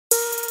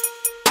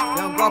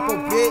Guapo,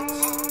 bitch.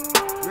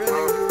 Real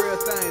niggas do real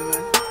thing,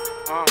 man.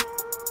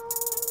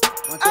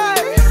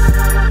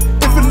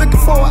 If you're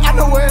looking for it, I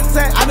know where it's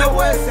at. I know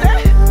where it's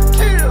at.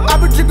 I've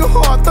been drinking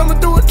hard, thumbing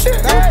through a check.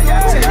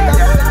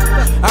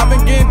 I've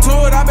been getting to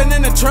it, I've been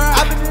in the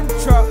trap.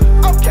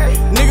 Okay.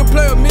 Nigga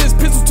play with me, his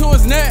pistol to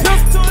his neck.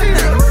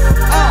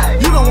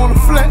 You don't wanna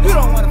flex. You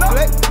don't wanna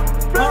flex.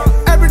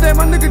 Every day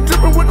my nigga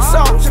dripping with the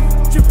sauce.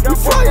 We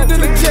flyer than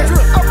a jet.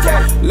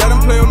 Okay. Let him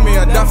play with me,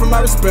 I die for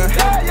my respect.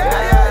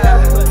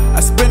 I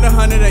spend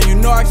 100 and you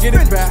know I get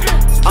it back.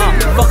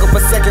 Fuck up a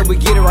second, we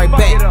get it right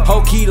back.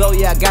 Whole kilo,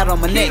 yeah, I got it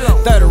on my neck.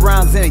 30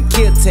 rounds in a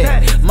kill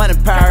tag. Money,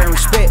 power, and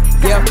respect.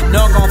 Yeah,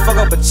 no, I'm gon' fuck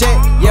up a check.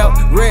 Yeah,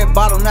 red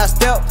bottle, not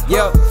step.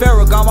 Yeah,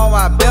 Pharaoh gone on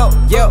my belt.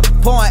 Yeah,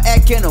 pouring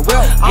act in the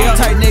well. Yeah,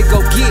 tight nigga,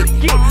 go get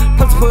it.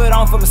 Put it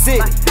on for my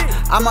city.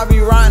 I might be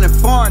riding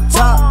foreign,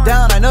 top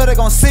down, I know they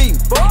gon' see me.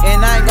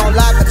 And I ain't gon'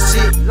 lie about the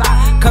shit,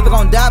 cause they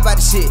gon' die by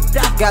the shit.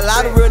 Got a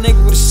lot of real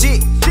niggas with the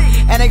shit,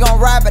 and they gon'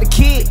 ride by the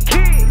kid.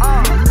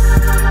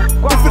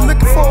 If you're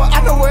looking for it,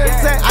 I know where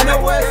it's at. I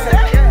know where it's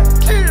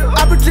at.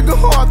 I've been drinking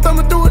hard,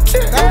 thumbing through a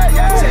check.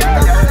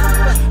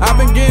 I've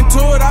been getting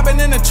to it, I've been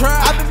in the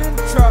trap.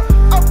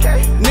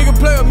 Okay. Nigga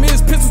play with me,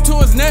 his pistol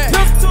to his neck.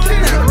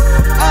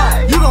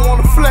 You don't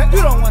wanna flex.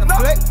 You don't wanna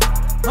flex.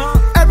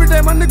 Every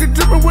day my nigga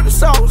dripping with the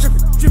sauce.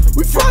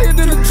 We flyer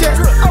than a jet.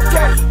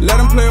 Okay. Let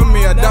him play with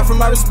me, I die for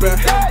my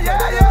respect.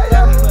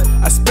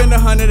 I spend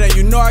 100 and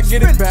you know I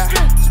get it back.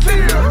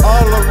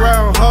 All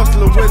around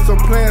hustler with some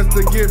plans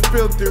to get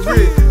filthy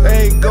rich.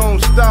 Ain't gon'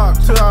 stop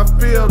till I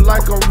feel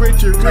like I'm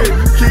Richard Rich.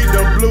 Keep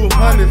them blue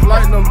hundreds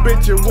like them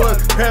bitches was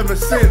heaven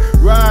sent.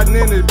 Riding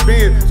in this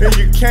Benz and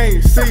you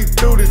can't see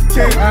through this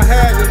tent. I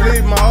had to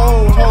leave my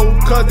old hoe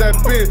cause that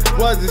bitch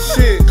wasn't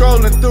shit.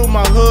 Scrolling through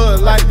my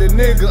hood like the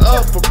nigga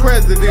up for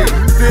president.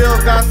 Still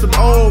got some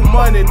old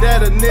money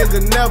that a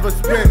nigga never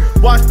spent.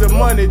 Watch the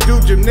money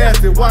do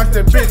gymnastics, watch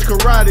that bitch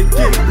karate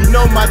kick. You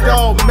know my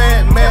dog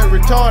mad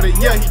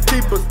retarded, yeah he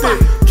keep a stick.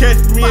 Catch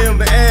me in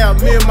the air,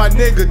 me and my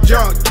nigga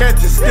junk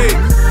catching sticks.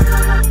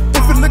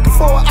 If you're looking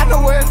for it, I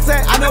know where it's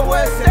at. I know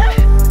where it's at.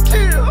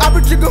 I've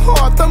been drinking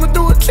hard, thumbing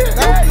through a check.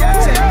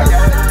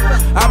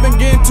 I've been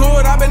getting to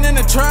it, I've been in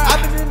the trap.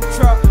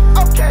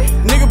 Okay.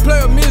 Nigga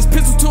play with me, his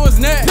pistol to his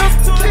neck.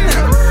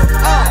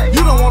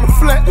 You don't wanna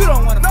flex. You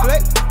don't wanna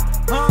flex.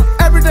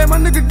 Every day my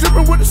nigga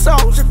dripping with the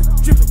sauce.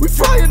 We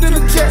flyer than a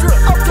jet.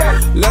 Okay.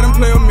 Let him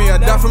play with me, I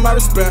die for my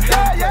respect.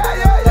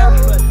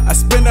 I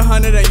spend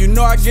 100 and you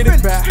know I get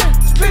it back.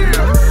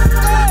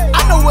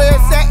 I know where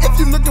it's at if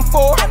you looking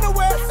for it. I know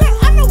where it's at.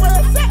 I know where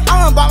it's at.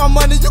 I don't buy my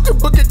money, you can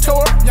book it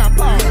tour.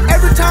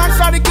 Every time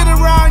Shawty get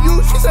around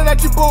you, she said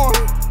that you born.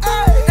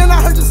 And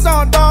I heard your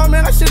song, dog,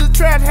 man, I should've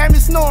tried, had me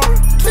snoring.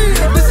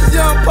 This is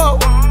Young Poe,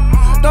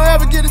 don't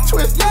ever get it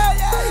twisted.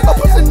 I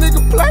push a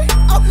nigga play,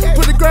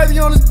 put the gravy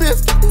on his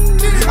biscuit.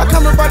 I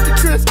come and bite the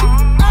Trisket,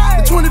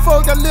 the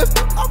 24 got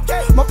lifted.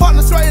 My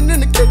partner's writing in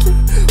the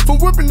kitchen, from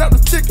whipping up the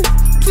chicken.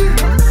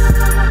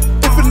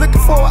 If you're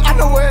looking for it, I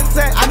know where it's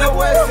at. I know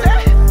where it's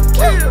at.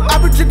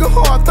 I've been drinking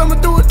hard,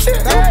 thumbing through a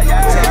check.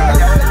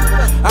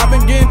 I've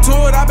been getting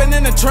to it, I've been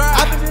in the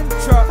trap.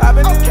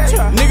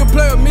 Nigga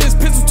play with me, his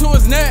pistol to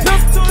his neck.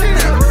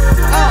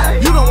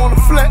 You don't wanna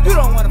flex. You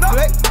don't wanna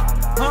flex.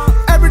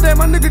 Every day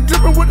my nigga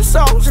dripping with the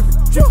sauce.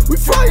 We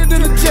flyer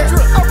than a jet.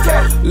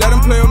 Let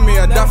him play with me,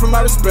 I die for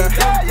my respect.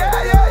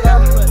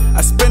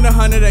 I spend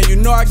 100 and you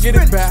know I get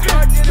it back.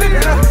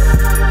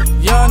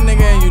 Young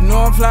nigga and you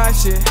know I'm fly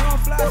shit.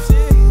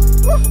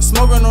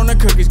 Smoking on the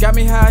cookies, got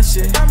me high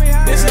shit.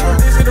 This shit from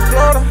DC to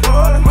Florida.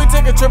 We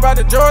take a trip out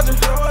to Georgia.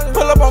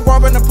 Pull up on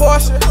Guapo in the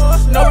Porsche.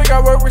 Know we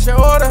got work with your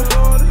order.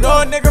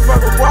 Know a nigga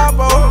fuck with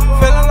Guapo.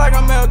 Feeling like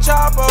I'm El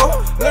Chapo.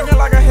 Looking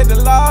like I hit the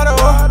lotto.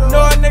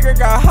 Know a nigga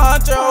got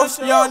honchos.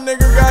 Young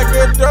nigga got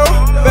good throw.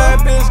 Bad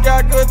bitch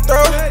got good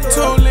throw.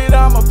 2 liter,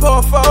 I'ma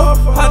pour 4.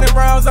 100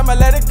 rounds, I'ma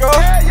let it go.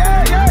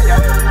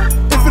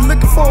 If you're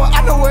looking for it,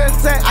 I know where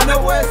it's at. I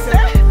know where it's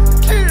at.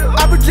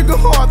 I've been drinking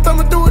hard,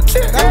 thumbing through a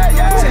check.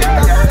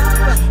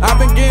 I've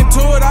been getting to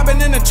it, I've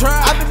been in the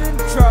trap.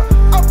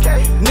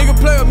 Okay. Nigga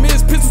play with me,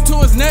 his pistol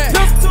to his neck.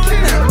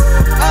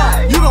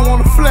 You don't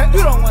wanna flex.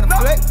 You don't wanna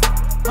flex.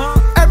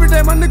 Every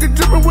day my nigga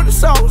dripping with the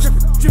sauce.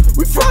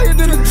 We flyer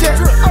than a jet.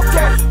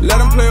 Let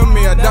him play with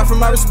me, I die for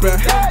my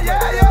respect.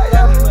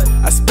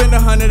 I spend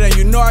 100 and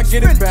you know I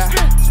get it back.